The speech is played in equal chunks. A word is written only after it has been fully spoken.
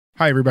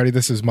Hi, everybody.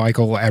 This is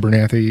Michael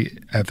Abernethy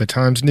at the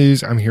Times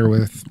News. I'm here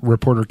with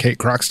reporter Kate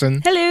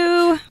Croxton.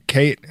 Hello.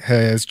 Kate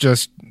has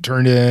just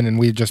turned in, and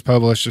we just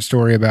published a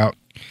story about,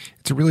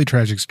 it's a really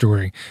tragic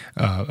story,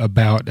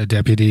 about a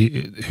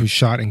deputy who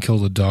shot and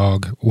killed a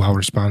dog while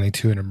responding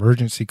to an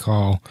emergency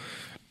call.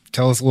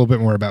 Tell us a little bit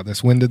more about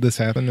this. When did this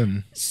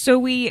happen? So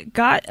we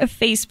got a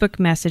Facebook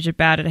message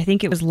about it. I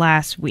think it was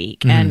last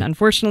week. And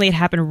unfortunately, it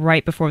happened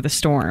right before the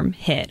storm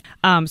hit.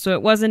 So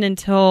it wasn't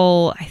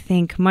until, I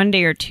think,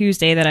 Monday or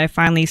Tuesday that I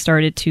finally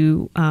started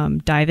to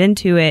dive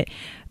into it.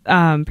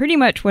 Pretty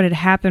much what had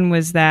happened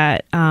was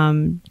that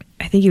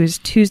I think it was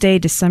Tuesday,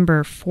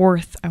 December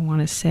 4th, I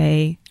want to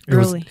say.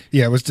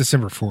 It was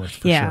December 4th,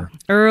 for sure.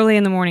 Early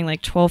in the morning,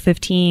 like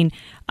 12:15.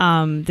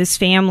 This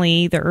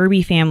family, the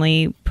Irby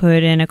family,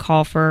 put in a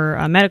call for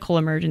a medical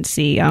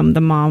emergency.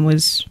 The mom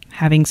was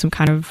having some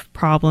kind of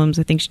problems.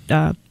 I think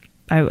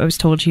I was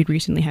told she'd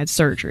recently had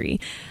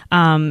surgery.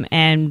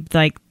 And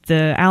like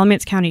the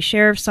Alamance County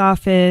Sheriff's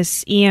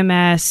Office,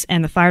 EMS,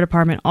 and the fire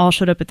department all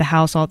showed up at the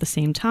house all at the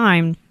same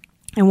time.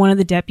 And one of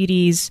the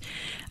deputies,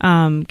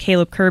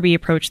 Caleb Kirby,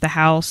 approached the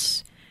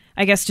house,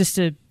 I guess just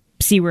to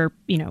see where,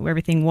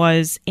 everything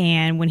was.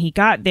 And when he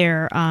got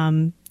there,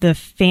 the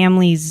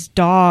family's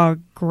dog,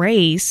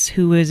 Grace,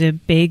 who was a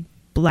big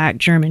black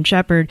German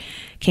shepherd,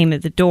 came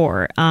at the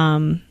door.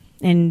 And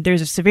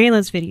there's a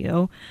surveillance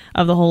video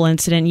of the whole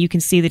incident. You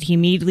can see that he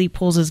immediately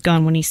pulls his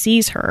gun when he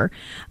sees her.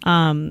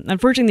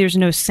 Unfortunately, there's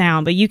no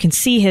sound, but you can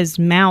see his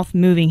mouth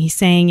moving. He's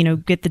saying,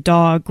 get the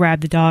dog,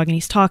 grab the dog. And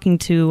he's talking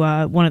to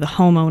one of the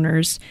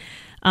homeowners.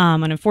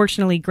 And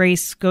unfortunately,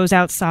 Grace goes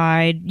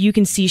outside. You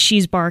can see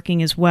she's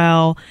barking as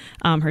well.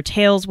 Her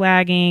tail's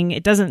wagging.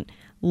 It doesn't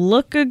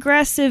look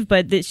aggressive,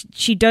 but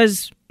she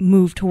does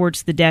move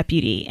towards the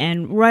deputy.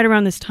 And right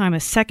around this time, a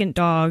second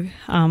dog,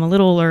 a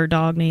littler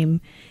dog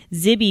named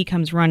Zibby,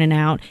 comes running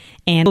out,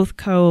 and both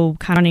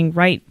running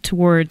right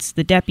towards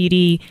the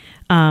deputy.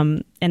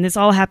 And this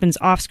all happens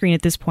off screen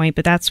at this point,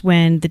 but that's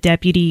when the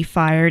deputy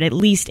fired at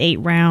least 8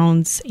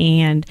 rounds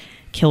and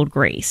killed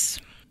Grace.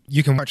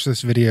 You can watch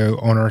this video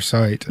on our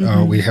site.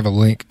 We have a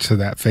link to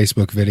that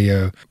Facebook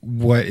video.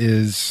 What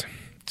is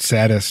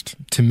saddest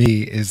to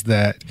me is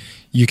that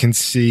you can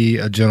see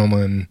a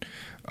gentleman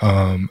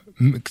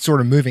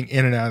sort of moving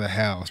in and out of the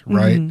house,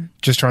 right?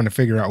 Just trying to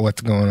figure out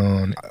what's going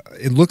on.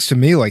 It looks to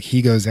me like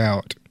he goes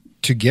out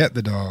to get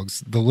the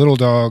dogs. The little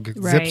dog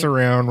zips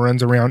around,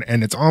 runs around,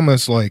 and it's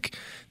almost like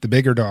the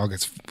bigger dog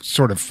is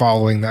sort of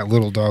following that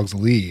little dog's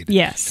lead.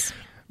 Yes.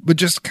 But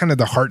just kind of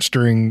the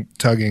heartstring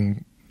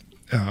tugging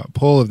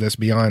pull of this,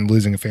 beyond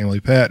losing a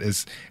family pet,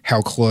 is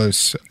how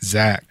close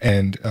Zach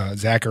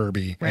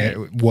Irby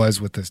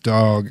was with this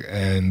dog.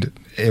 And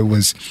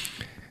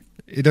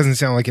it doesn't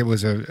sound like it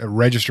was a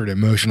registered a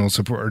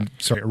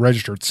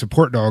registered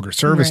support dog or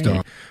service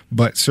dog,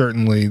 but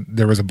certainly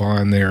there was a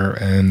bond there.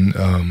 And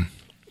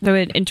so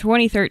in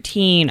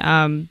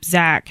 2013,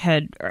 Zach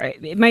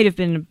it might have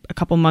been a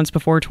couple months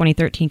before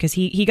 2013, because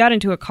he got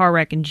into a car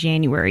wreck in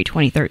January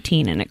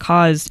 2013, and it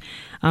caused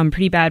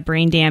pretty bad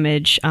brain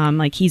damage.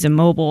 Like, he's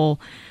immobile,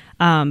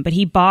 but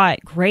he bought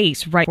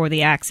Grace right before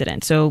the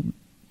accident. So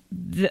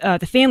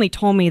the family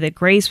told me that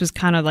Grace was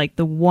kind of like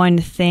the one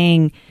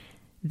thing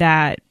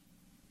that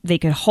they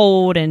could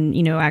hold and,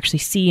 actually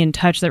see and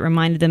touch that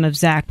reminded them of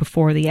Zach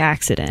before the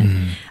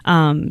accident.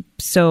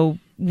 So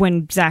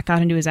when Zach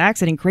got into his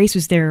accident, Grace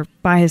was there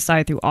by his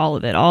side through all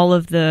of it, all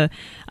of the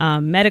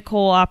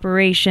medical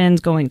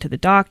operations, going to the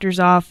doctor's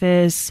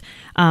office.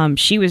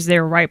 She was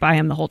there right by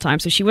him the whole time.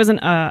 So she wasn't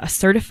a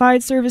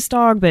certified service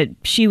dog, but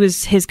she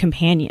was his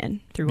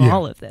companion through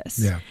all of this.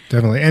 Yeah,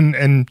 definitely.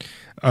 And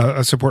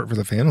a support for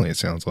the family, it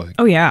sounds like.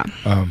 Oh, yeah.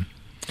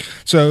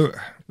 So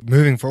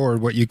moving forward,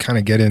 what you kind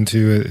of get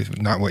into,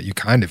 not what you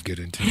kind of get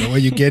into, but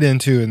what you get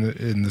into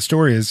in the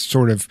story is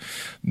sort of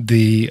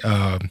the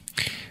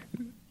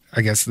I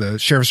guess the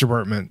Sheriff's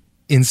Department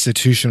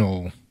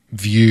institutional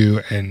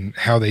view and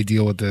how they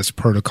deal with this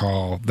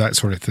protocol, that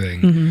sort of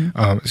thing.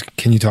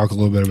 Can you talk a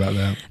little bit about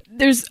that?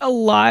 There's a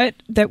lot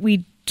that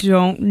we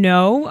don't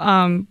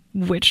know,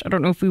 which I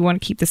don't know if we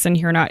want to keep this in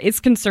here or not. It's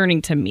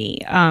concerning to me,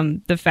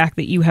 the fact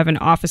that you have an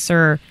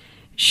officer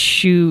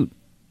shoot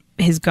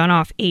his gun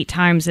off 8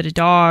 times at a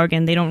dog,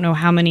 and they don't know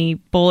how many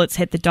bullets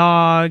hit the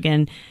dog.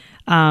 And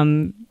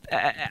I'm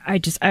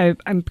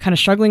kind of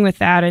struggling with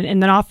that.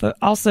 And then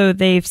also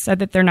they've said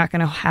that they're not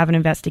going to have an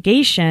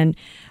investigation.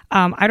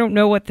 I don't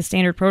know what the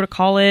standard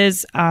protocol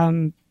is.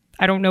 I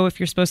don't know if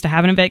you're supposed to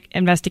have an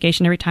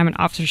investigation every time an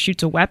officer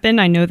shoots a weapon.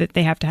 I know that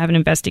they have to have an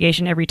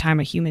investigation every time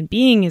a human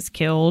being is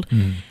killed.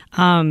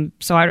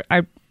 So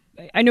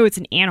I know it's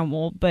an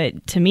animal,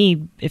 but to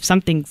me, if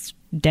something's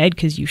dead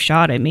because you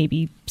shot it,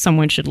 maybe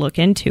someone should look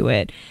into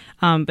it.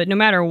 But no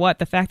matter what,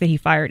 the fact that he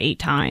fired 8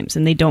 times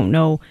and they don't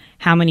know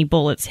how many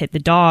bullets hit the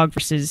dog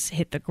versus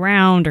hit the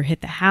ground or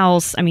hit the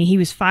house. I mean, he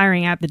was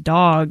firing at the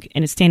dog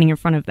and is standing in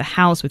front of the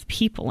house with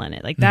people in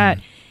it. Like, that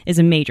is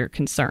a major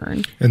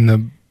concern.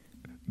 And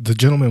the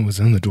gentleman was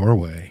in the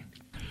doorway.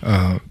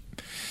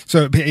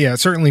 So, yeah,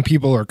 certainly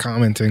people are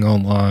commenting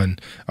online,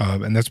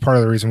 and that's part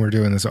of the reason we're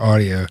doing this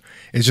audio,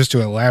 is just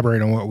to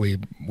elaborate on what we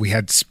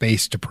had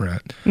space to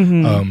print.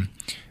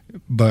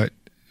 But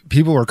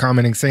people were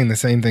commenting, saying the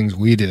same things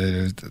we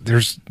did.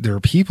 There are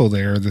people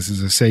there. This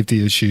is a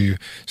safety issue.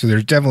 So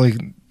there's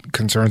definitely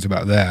concerns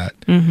about that.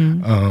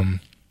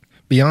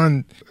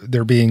 Beyond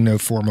there being no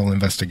formal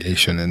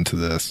investigation into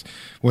this,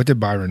 what did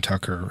Byron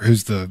Tucker,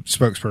 who's the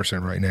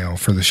spokesperson right now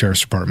for the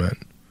Sheriff's Department,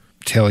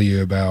 tell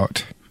you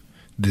about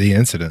the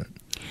incident?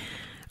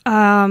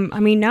 I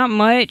mean, not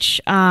much.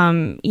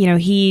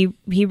 He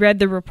read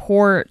the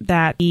report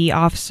that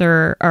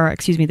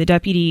the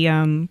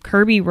deputy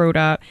Kirby wrote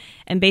up,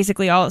 and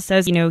basically all it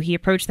says, he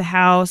approached the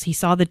house, he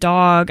saw the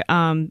dog.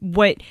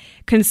 What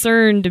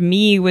concerned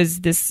me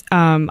was this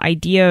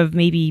idea of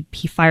maybe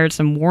he fired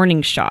some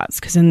warning shots,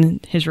 because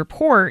in his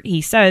report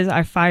he says,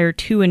 I fired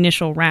 2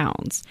 initial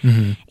rounds,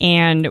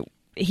 and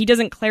he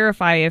doesn't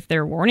clarify if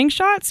they're warning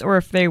shots or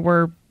if they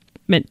were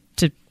meant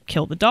to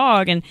kill the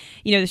dog. And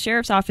the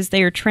sheriff's office,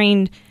 they are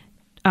trained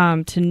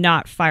to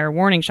not fire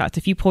warning shots.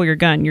 If you pull your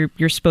gun,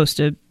 you're supposed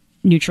to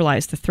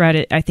neutralize the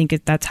threat. I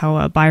think that's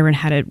how Byron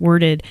had it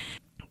worded.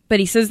 But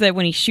he says that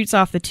when he shoots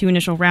off the 2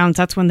 initial rounds,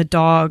 that's when the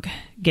dog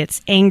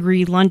gets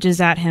angry, lunges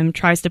at him,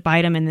 tries to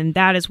bite him, and then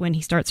that is when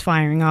he starts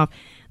firing off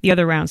the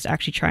other rounds to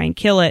actually try and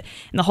kill it.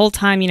 And the whole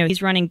time,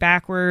 he's running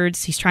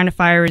backwards, he's trying to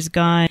fire his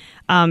gun.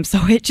 So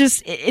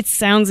it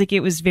sounds like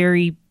it was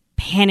very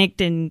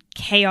panicked and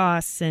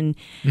chaos, and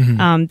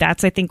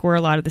that's, I think, where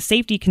a lot of the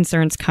safety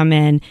concerns come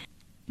in.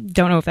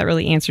 Don't know if that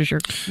really answers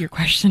your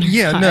question.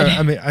 Yeah, not. No,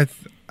 I mean,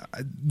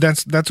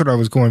 that's what I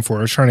was going for.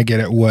 I was trying to get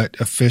at what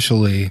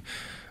officially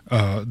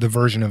the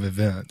version of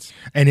events,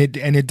 and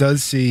it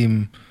does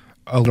seem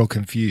a little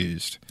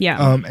confused.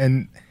 Yeah.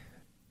 And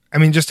I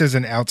mean, just as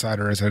an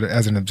outsider, as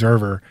an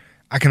observer,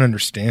 I can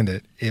understand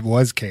it. It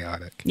was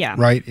chaotic. Yeah.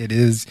 Right. It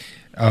is.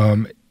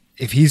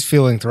 If he's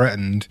feeling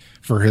threatened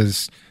for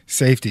his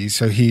safety,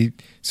 so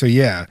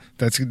yeah,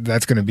 that's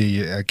going to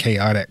be a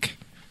chaotic.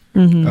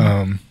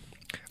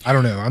 I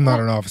don't know. I'm not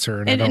an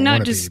officer, and I don't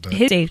want to be. And not just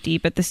his safety,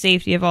 but the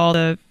safety of all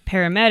the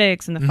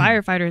paramedics and the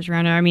firefighters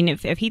around him. I mean,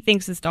 if he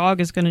thinks this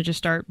dog is going to just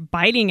start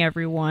biting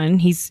everyone,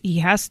 he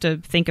has to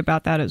think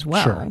about that as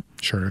well.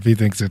 Sure. If he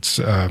thinks it's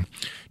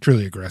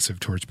truly aggressive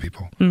towards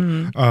people.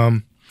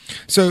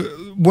 So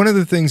one of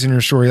the things in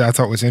your story I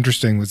thought was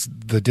interesting was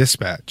the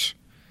dispatch.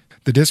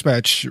 The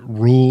dispatch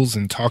rules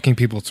and talking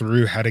people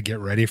through how to get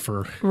ready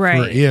for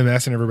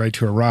EMS and everybody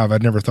to arrive.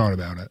 I'd never thought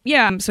about it.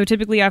 Yeah. So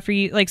typically after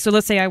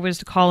let's say I was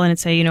to call in and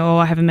say,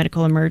 I have a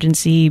medical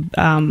emergency.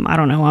 I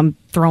don't know, I'm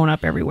throwing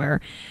up everywhere.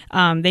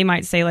 They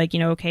might say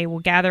okay,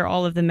 we'll gather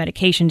all of the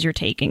medications you're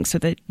taking so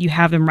that you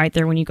have them right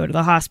there when you go to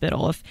the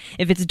hospital.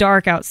 If it's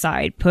dark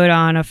outside, put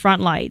on a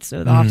front light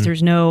so the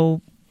officers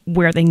know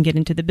where they can get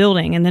into the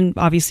building. And then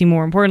obviously,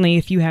 more importantly,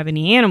 if you have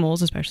any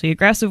animals, especially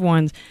aggressive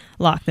ones,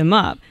 lock them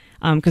up.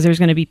 Because there's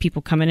going to be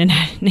people coming in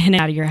and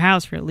out of your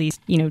house for at least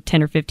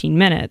 10 or 15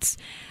 minutes.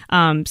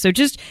 So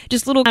just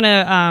little kind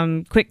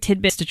of quick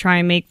tidbits to try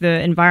and make the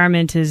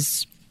environment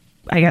as,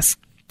 I guess,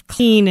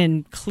 clean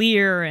and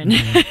clear. And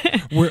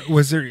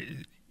was there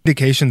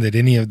indication that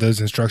any of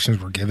those instructions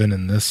were given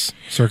in this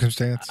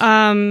circumstance?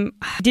 I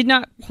did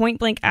not point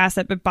blank ask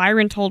that, but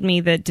Byron told me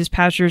that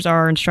dispatchers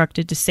are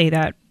instructed to say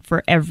that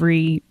for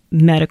every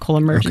medical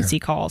emergency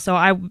call. So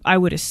I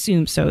would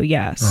assume so.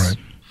 Yes. All right.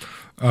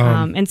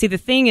 And see, the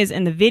thing is,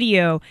 in the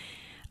video,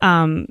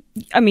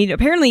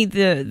 apparently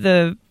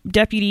the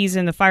deputies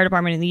and the fire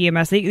department and the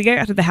EMS, they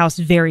got to the house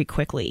very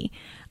quickly.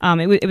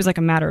 It was like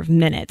a matter of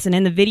minutes. And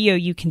in the video,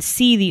 you can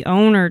see the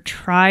owner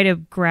try to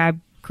grab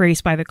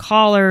Grace by the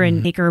collar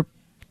and take her,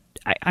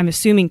 I'm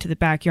assuming, to the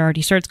backyard.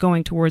 He starts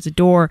going towards the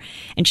door,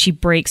 and she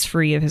breaks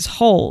free of his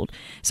hold.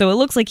 So it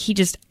looks like he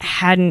just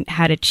hadn't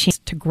had a chance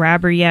to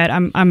grab her yet.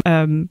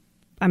 I'm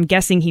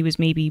guessing he was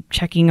maybe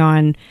checking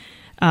on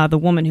the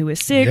woman who was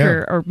sick,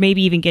 or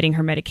maybe even getting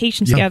her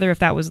medications together, if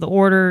that was the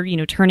order,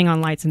 turning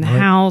on lights in the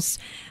house.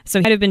 So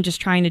he might have been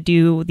just trying to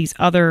do these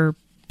other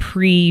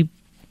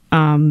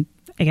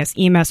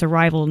EMS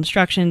arrival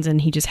instructions,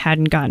 and he just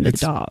hadn't gotten to the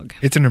dog.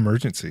 It's an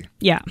emergency.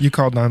 Yeah. You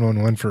called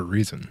 911 for a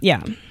reason.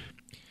 Yeah.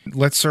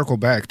 Let's circle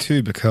back,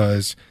 too,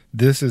 because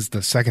this is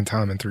the second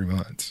time in 3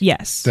 months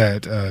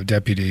that a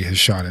deputy has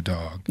shot a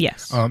dog.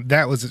 Yes.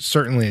 That was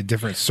certainly a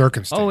different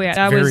circumstance. Oh,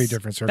 yeah. Very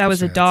different circumstance. That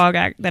was a dog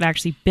that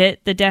actually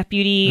bit the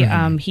deputy.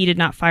 He did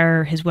not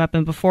fire his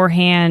weapon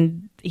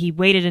beforehand. He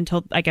waited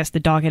until, I guess,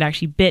 the dog had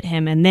actually bit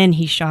him, and then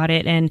he shot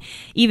it. And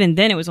even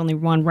then, it was only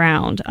one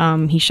round.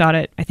 He shot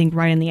it, I think,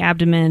 right in the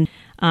abdomen,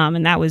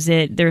 and that was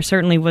it. There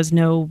certainly was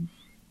no,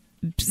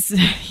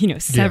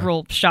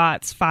 several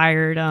shots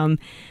fired.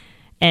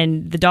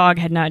 And the dog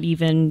had not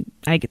even,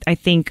 I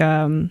think,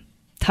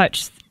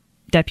 touched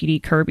Deputy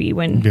Kirby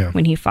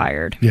when he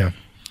fired. Yeah.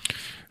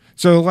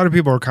 So a lot of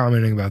people are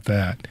commenting about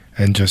that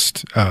and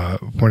just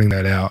pointing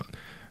that out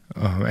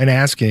and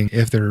asking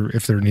if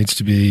there needs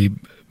to be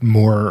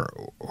more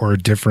or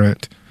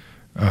different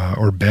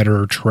or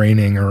better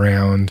training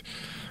around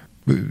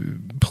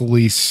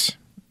police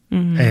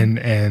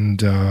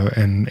and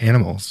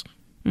animals,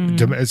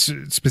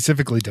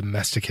 specifically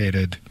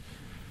domesticated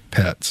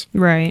pets.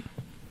 Right.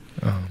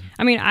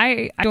 I mean,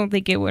 I don't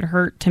think it would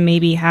hurt to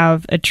maybe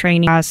have a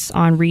training class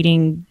on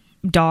reading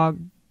dog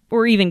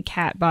or even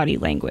cat body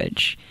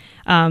language.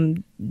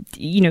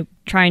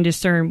 Try and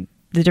discern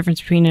the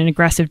difference between an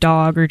aggressive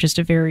dog or just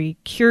a very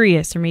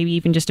curious or maybe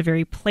even just a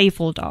very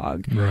playful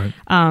dog. Right.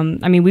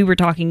 I mean, we were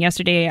talking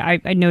yesterday.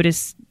 I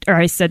noticed, or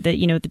I said that,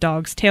 the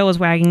dog's tail was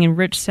wagging, and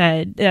Rich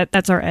said,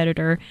 that's our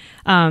editor.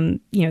 That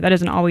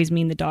doesn't always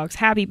mean the dog's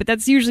happy, but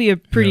that's usually a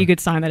pretty good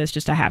sign that it's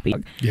just a happy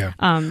dog. Yeah.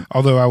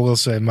 Although I will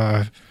say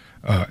my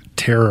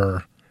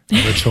terror,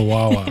 the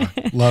Chihuahua,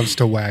 loves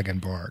to wag and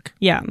bark.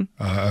 Yeah.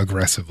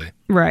 Aggressively.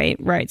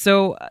 Right.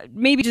 So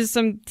maybe just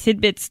some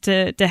tidbits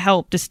to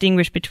help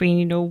distinguish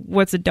between,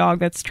 what's a dog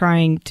that's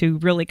trying to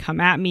really come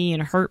at me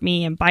and hurt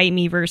me and bite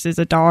me versus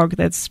a dog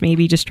that's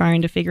maybe just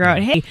trying to figure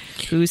out, hey,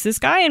 who's this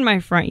guy in my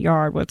front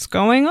yard? What's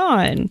going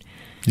on?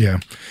 Yeah.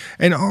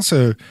 And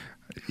also,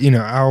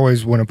 I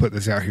always want to put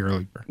this out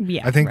here.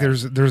 Yeah, I think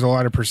there's a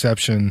lot of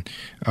perception,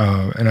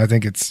 and I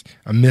think it's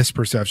a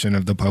misperception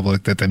of the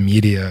public that the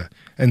media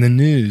and the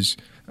news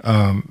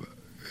are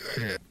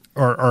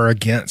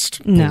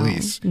against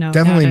police. No,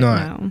 definitely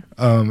not.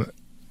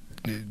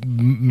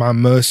 My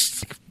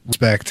most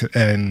respect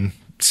and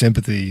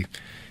sympathy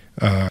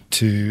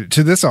to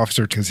this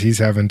officer, because he's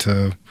having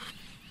to.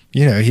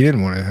 He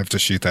didn't want to have to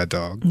shoot that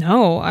dog.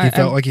 No. He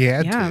felt like he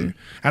had to.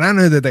 And I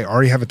know that they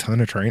already have a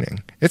ton of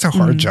training. It's a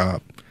hard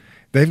job.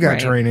 They've got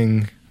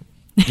training,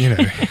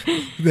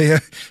 it's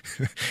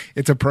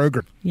a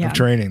program of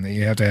training that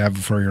you have to have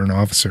before you're an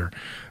officer.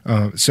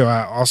 So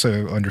I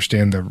also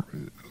understand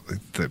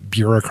the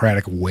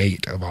bureaucratic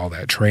weight of all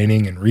that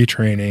training and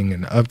retraining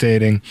and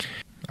updating.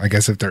 I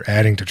guess if they're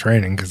adding to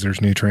training, because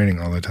there's new training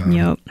all the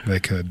time,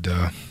 they could...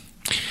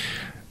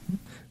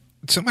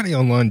 Somebody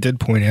online did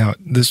point out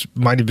this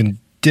might have been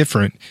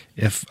different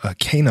if a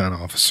canine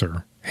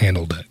officer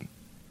handled it.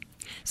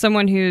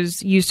 Someone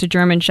who's used to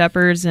German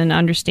shepherds and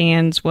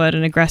understands what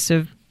an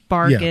aggressive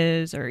bark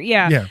is, or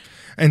Yeah.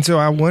 And so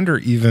I wonder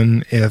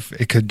even if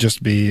it could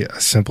just be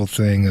a simple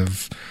thing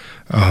of,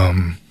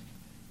 and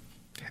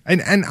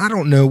I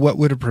don't know what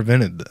would have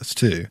prevented this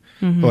too.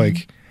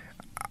 Like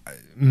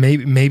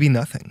maybe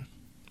nothing.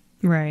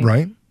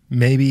 Right.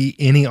 Maybe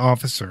any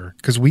officer,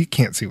 because we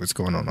can't see what's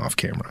going on off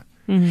camera.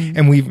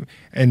 And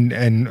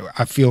and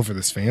I feel for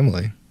this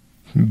family,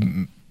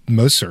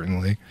 most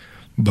certainly,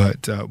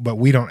 but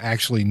we don't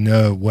actually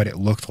know what it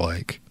looked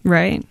like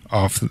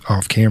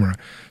off camera.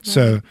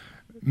 So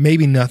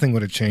maybe nothing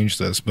would have changed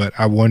this, but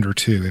I wonder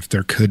too if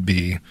there could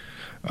be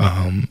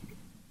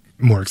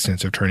more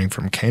extensive training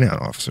from canine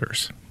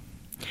officers.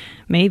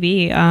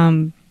 Maybe.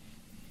 I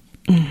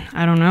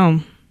don't know.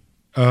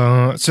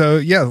 So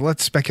yeah,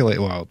 let's speculate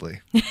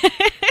wildly.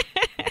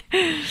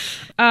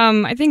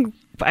 I think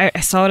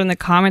I saw it in the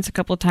comments a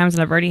couple of times,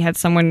 and I've already had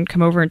someone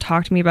come over and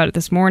talk to me about it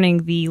this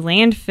morning. The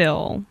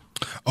landfill.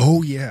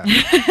 Oh, yeah.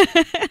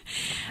 I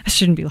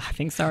shouldn't be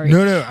laughing. Sorry.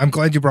 No. I'm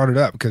glad you brought it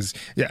up, because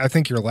I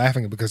think you're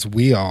laughing because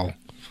we all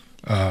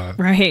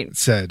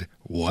said,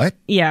 what?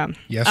 Yeah.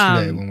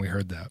 Yesterday when we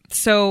heard that.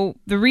 So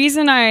the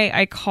reason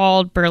I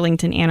called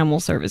Burlington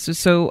Animal Services,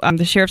 so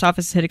the sheriff's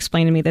office had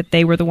explained to me that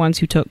they were the ones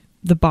who took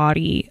the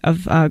body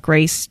of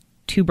Grace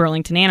to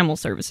Burlington Animal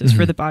Services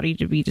for the body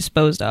to be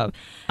disposed of.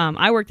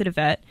 I worked at a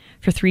vet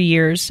for 3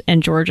 years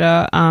in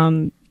Georgia,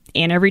 and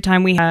every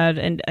time we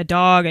had a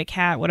dog, a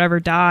cat, whatever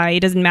die,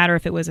 it doesn't matter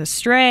if it was a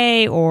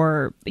stray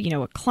or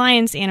a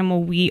client's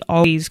animal, we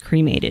always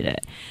cremated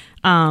it.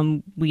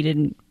 We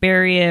didn't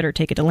bury it or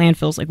take it to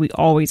landfills. Like, we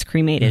always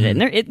cremated it.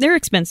 And they're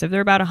expensive.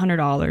 They're about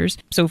 $100.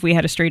 So if we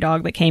had a stray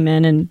dog that came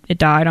in and it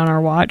died on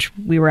our watch,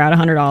 we were at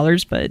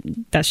 $100, but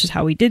that's just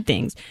how we did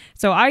things.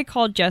 So I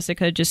called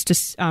Jessica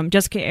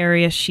Jessica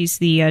Arias. She's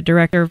the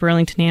director of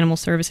Burlington Animal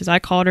Services. I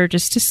called her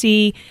just to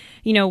see,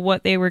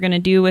 what they were going to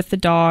do with the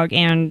dog.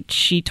 And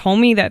she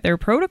told me that their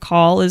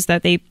protocol is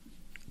that they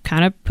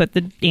kind of put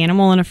the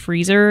animal in a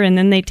freezer and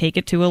then they take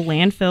it to a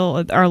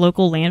landfill, our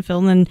local landfill,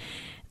 and then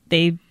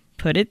they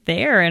put it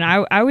there. And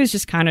I was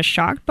just kind of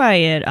shocked by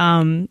it.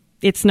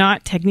 It's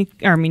not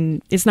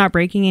it's not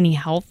breaking any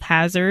health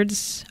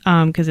hazards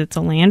because it's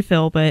a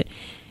landfill, but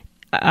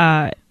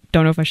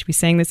don't know if I should be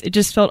saying this. It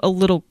just felt a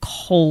little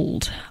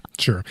cold.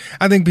 Sure.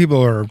 I think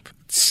people are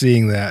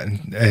seeing that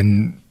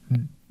and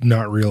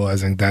not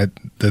realizing that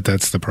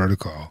that's the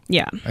protocol.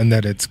 Yeah. And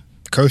that it's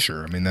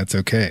kosher. I mean, that's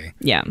okay.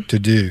 Yeah. To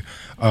do.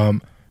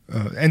 And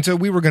so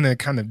we were going to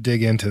kind of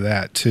dig into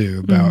that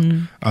too about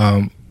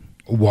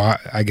why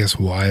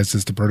is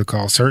this the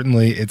protocol?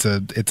 Certainly it's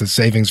a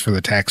savings for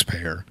the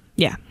taxpayer.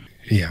 Yeah.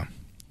 Yeah.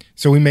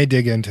 So we may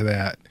dig into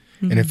that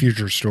in a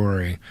future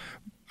story.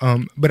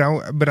 But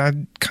I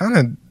kind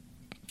of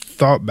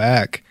thought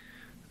back,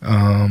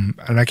 and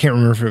I can't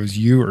remember if it was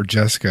you or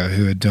Jessica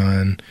who had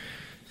done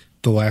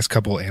the last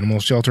couple animal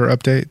shelter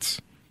updates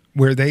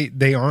where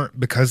they aren't,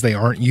 because they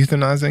aren't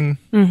euthanizing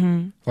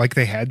like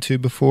they had to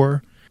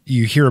before.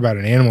 You hear about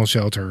an animal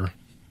shelter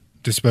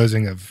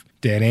disposing of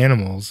dead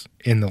animals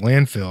in the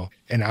landfill,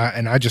 and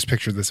I just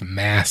picture this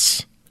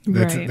mass.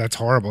 That's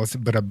horrible. It's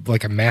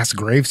like a mass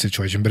grave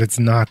situation, but it's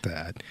not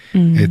that.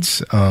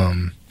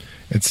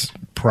 It's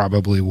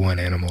probably one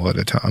animal at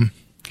a time.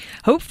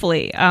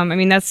 Hopefully. I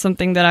mean, that's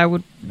something that I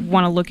would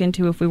want to look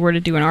into if we were to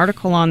do an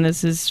article on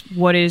this, is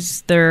what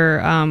is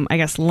their, I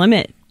guess,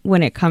 limit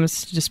when it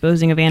comes to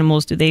disposing of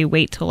animals. Do they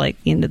wait till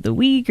like the end of the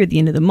week or the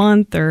end of the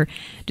month, or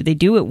do they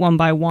do it one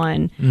by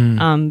one?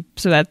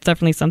 So that's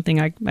definitely something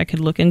I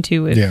could look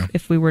into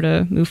if we were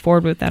to move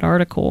forward with that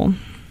article.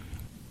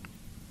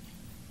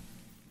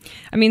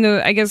 I mean,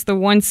 I guess the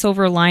one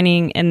silver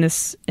lining in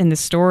this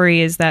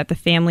story is that the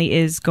family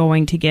is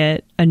going to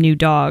get a new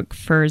dog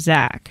for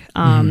Zach.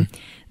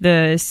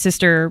 The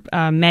sister,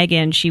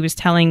 Megan, she was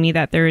telling me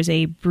that there is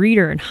a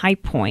breeder in High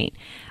Point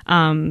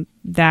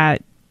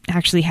that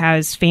actually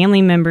has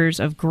family members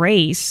of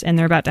Grace, and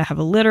they're about to have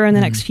a litter in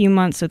the next few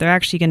months. So they're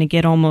actually going to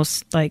get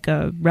almost like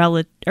a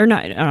relative, or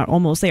not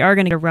almost, they are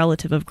going to get a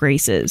relative of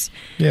Grace's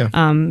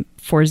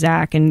for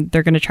Zach, and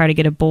they're going to try to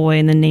get a boy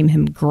and then name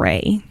him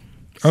Gray.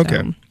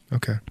 Okay.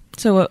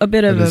 So a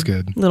bit of a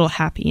good. little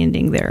happy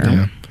ending there.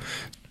 Yeah.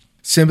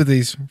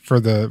 Sympathies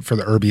for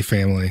the Irby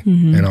family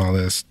and all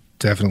this.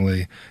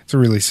 Definitely, it's a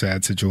really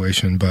sad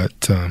situation,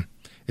 but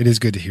it is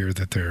good to hear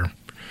that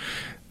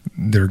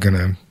they're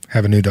gonna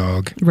have a new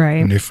dog,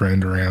 a new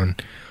friend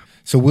around.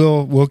 So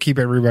we'll keep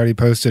everybody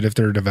posted if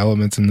there are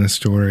developments in this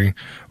story,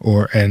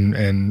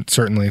 and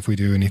certainly if we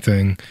do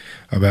anything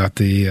about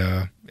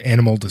the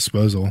animal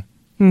disposal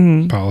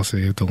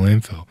policy at the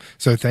landfill.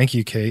 So thank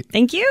you, Kate.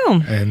 Thank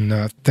you.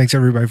 And thanks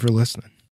everybody for listening.